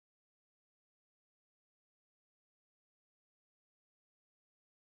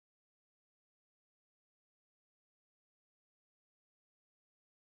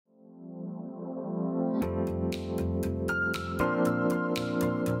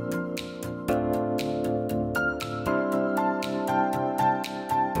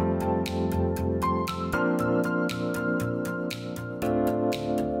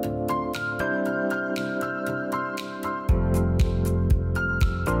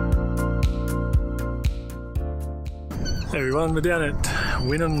Hey everyone, we're down at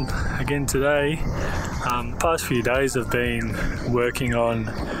Wynnum again today. The past few days I've been working on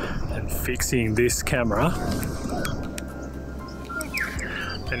and fixing this camera,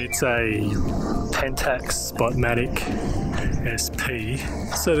 and it's a Pentax Spotmatic SP.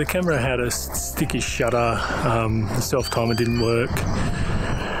 So the camera had a sticky shutter, the self-timer didn't work,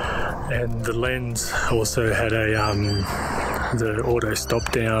 and the lens also had a the auto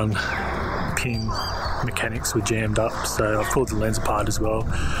stop down pin mechanics were jammed up, so I pulled the lens apart as well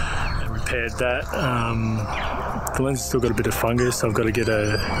and repaired that. The lens has still got a bit of fungus. I've got to get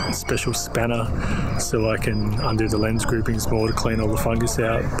a special spanner so I can undo the lens groupings more to clean all the fungus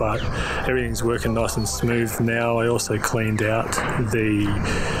out, but everything's working nice and smooth now. I also cleaned out the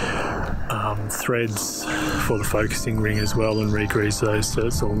threads for the focusing ring as well and re-greased those, so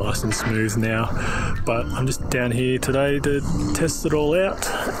it's all nice and smooth now. But I'm just down here today to test it all out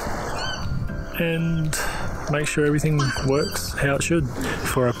and make sure everything works how it should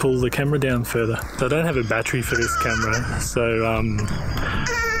before I pull the camera down further. So I don't have a battery for this camera, so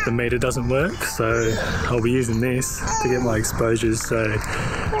the meter doesn't work, so I'll be using this to get my exposures, so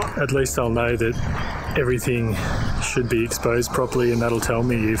at least I'll know that everything should be exposed properly, and that'll tell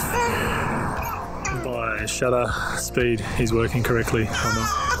me if my shutter speed is working correctly or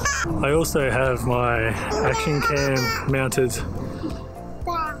not. I also have my action cam mounted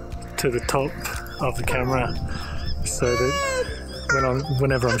to the top of the camera so that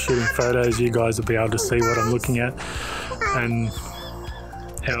whenever I'm shooting photos, you guys will be able to see what I'm looking at and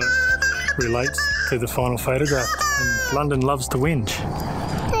how it relates to the final photograph. And London loves to whinge.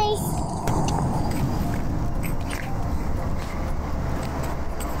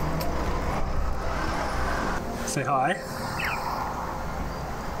 Say hi.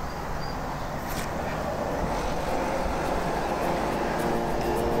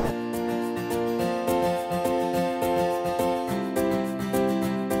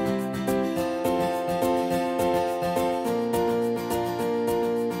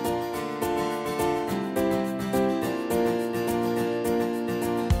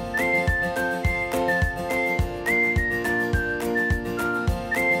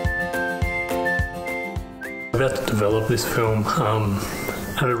 About to develop this film,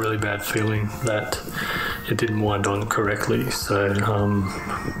 I had a really bad feeling that it didn't wind on correctly, so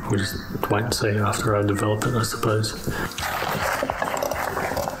we'll just wait and see after I develop it, I suppose.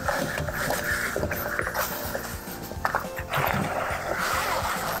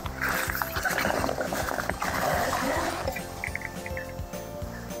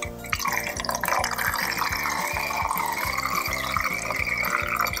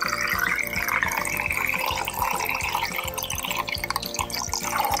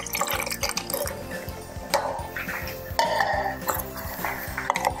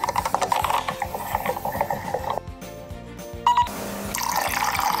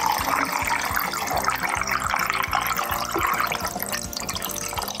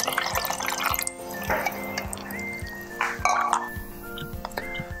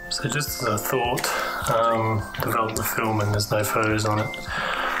 So just as a thought, developed the film and there's no photos on it,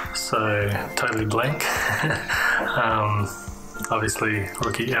 so totally blank. Obviously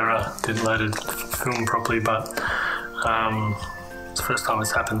rookie error, didn't load the film properly, but it's the first time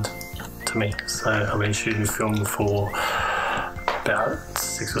it's happened to me. So I've been shooting film for about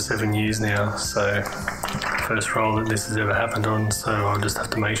 6 or 7 years now, so first roll that this has ever happened on, so I'll just have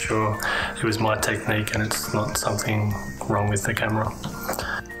to make sure it was my technique and it's not something wrong with the camera.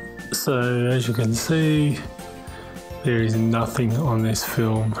 So as you can see, there is nothing on this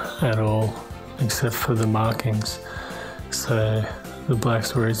film at all except for the markings. So the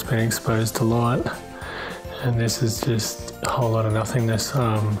black's where it's been exposed to light, and this is just a whole lot of nothingness.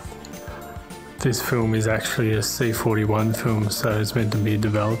 This film is actually a C41 film, so it's meant to be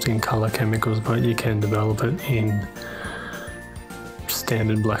developed in colour chemicals, but you can develop it in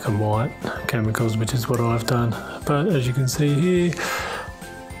standard black and white chemicals, which is what I've done. But as you can see here,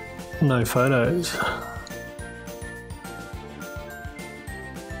 no photos.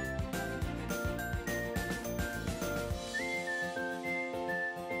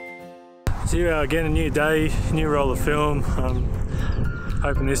 So here we are again, a new day, new roll of film.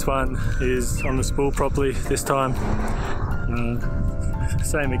 Hoping this one is on the spool properly this time.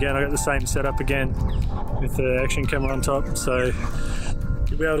 Same again, I got the same setup again with the action camera on top, so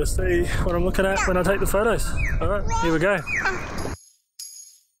you'll be able to see what I'm looking at when I take the photos. Alright, here we go.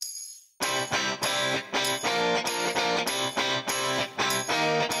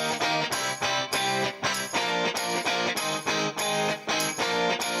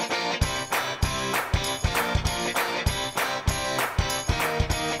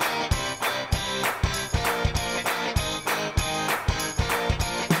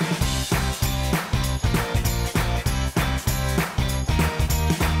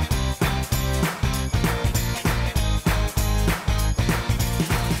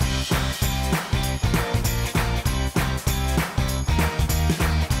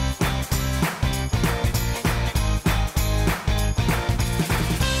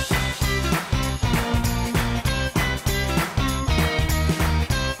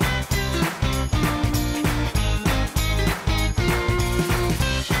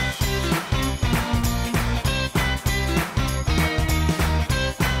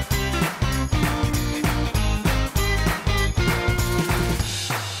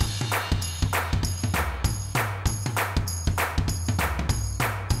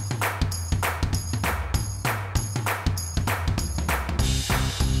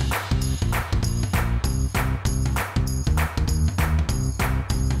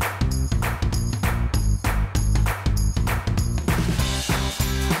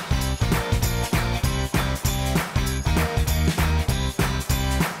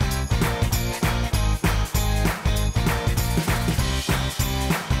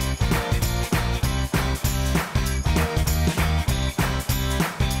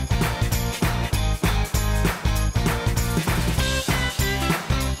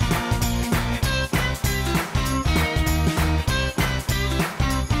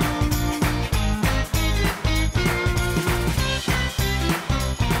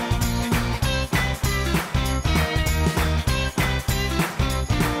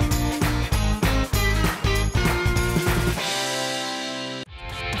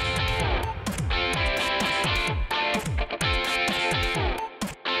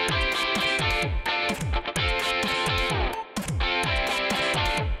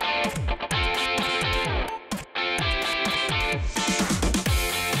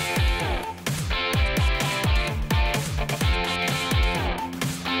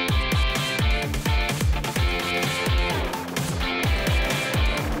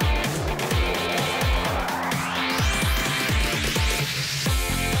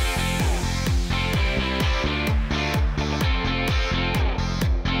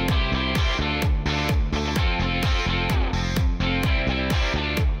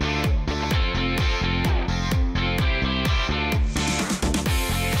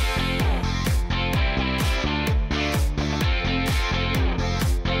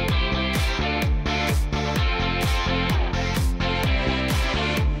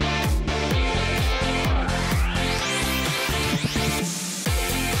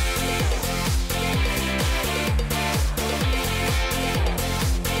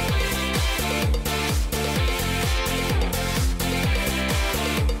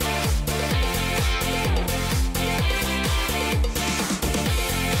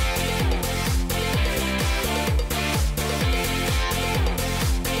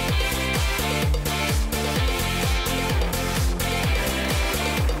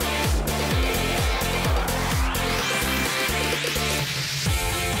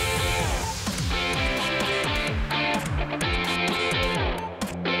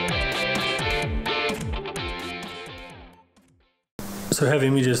 So I have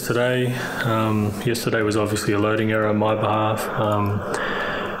images today. Yesterday was obviously a loading error on my behalf.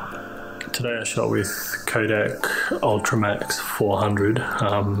 Today I shot with Kodak Ultramax 400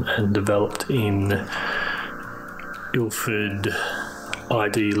 and developed in Ilford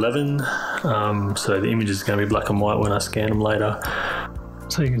ID11. So the image is going to be black and white when I scan them later.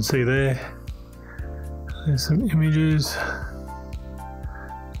 So you can see there's some images, a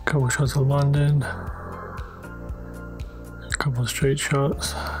couple of shots of London, a couple of street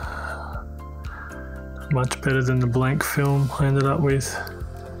shots. Much better than the blank film I ended up with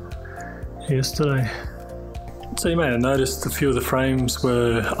yesterday. So you may have noticed a few of the frames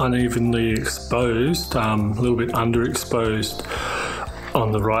were unevenly exposed, a little bit underexposed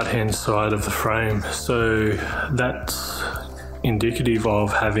on the right hand side of the frame. So that's indicative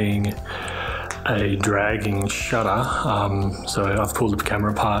of having a dragging shutter. So I've pulled the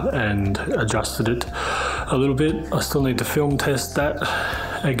camera apart and adjusted it a little bit. I still need to film test that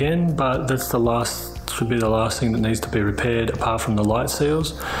again, but that's should be the last thing that needs to be repaired apart from the light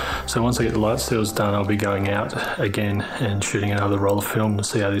seals. So once I get the light seals done, I'll be going out again and shooting another roll of film to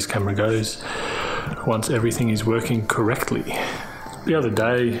see how this camera goes once everything is working correctly. The other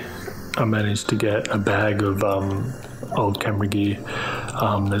day I managed to get a bag of old camera gear.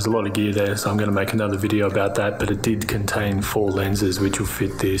 There's a lot of gear there, so I'm going to make another video about that, but it did contain 4 lenses which will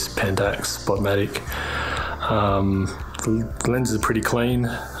fit this Pentax Spotmatic. The lenses are pretty clean.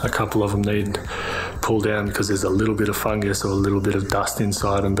 A couple of them need pulled down because there's a little bit of fungus or a little bit of dust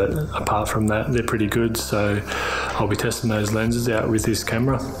inside them, but apart from that they're pretty good. So I'll be testing those lenses out with this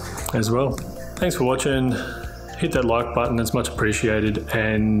camera as well. Thanks for watching. Hit that like button, it's much appreciated,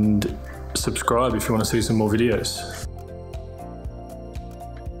 and subscribe if you want to see some more videos.